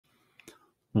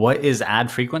What is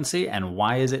ad frequency and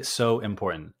why is it so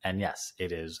important? And yes,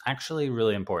 it is actually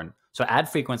really important. So ad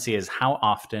frequency is how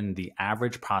often the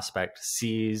average prospect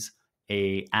sees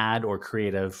a ad or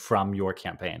creative from your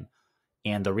campaign.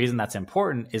 And the reason that's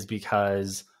important is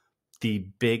because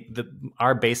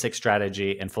our basic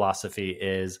strategy and philosophy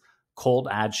is cold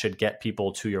ads should get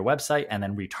people to your website, and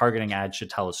then retargeting ads should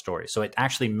tell a story. So it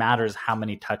actually matters how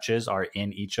many touches are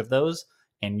in each of those,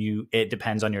 and it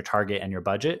depends on your target and your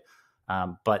budget.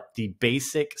 But the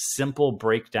basic, simple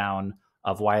breakdown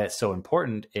of why it's so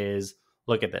important is,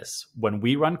 look at this. When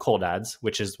we run cold ads,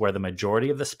 which is where the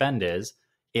majority of the spend is,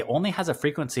 it only has a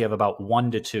frequency of about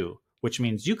 1 to 2, which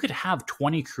means you could have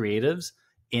 20 creatives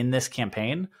in this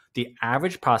campaign. The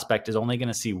average prospect is only going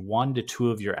to see 1 to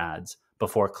 2 of your ads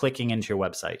before clicking into your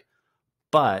website.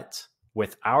 But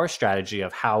with our strategy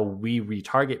of how we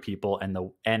retarget people,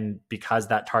 and because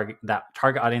that target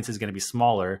audience is going to be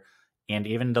smaller, and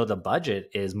even though the budget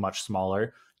is much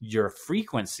smaller, your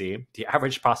frequency, the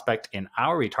average prospect in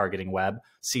our retargeting web,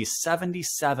 sees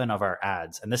 77 of our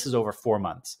ads, and this is over 4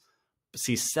 months.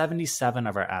 See 77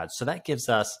 of our ads. So that gives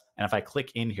us, and if I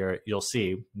click in here, you'll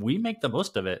see we make the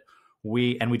most of it.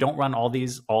 We don't run all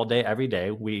these all day, every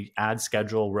day. We add,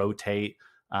 schedule, rotate,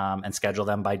 and schedule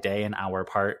them by day and hour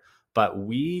apart. But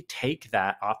we take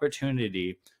that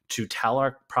opportunity to tell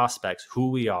our prospects who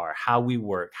we are, how we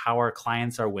work, how our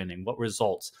clients are winning, what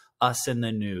results, us in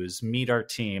the news, meet our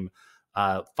team,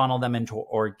 funnel them into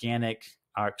organic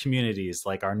our communities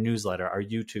like our newsletter, our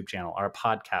YouTube channel, our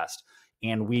podcast.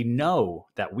 And we know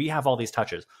that we have all these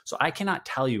touches. So I cannot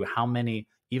tell you how many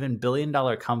even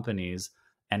billion-dollar companies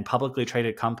and publicly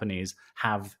traded companies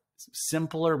have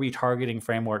simpler retargeting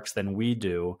frameworks than we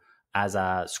do as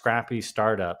a scrappy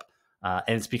startup.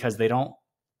 And it's because they don't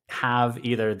have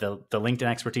either the LinkedIn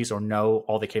expertise or know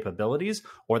all the capabilities,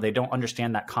 or they don't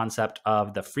understand that concept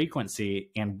of the frequency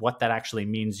and what that actually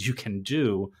means you can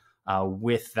do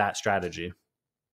with that strategy.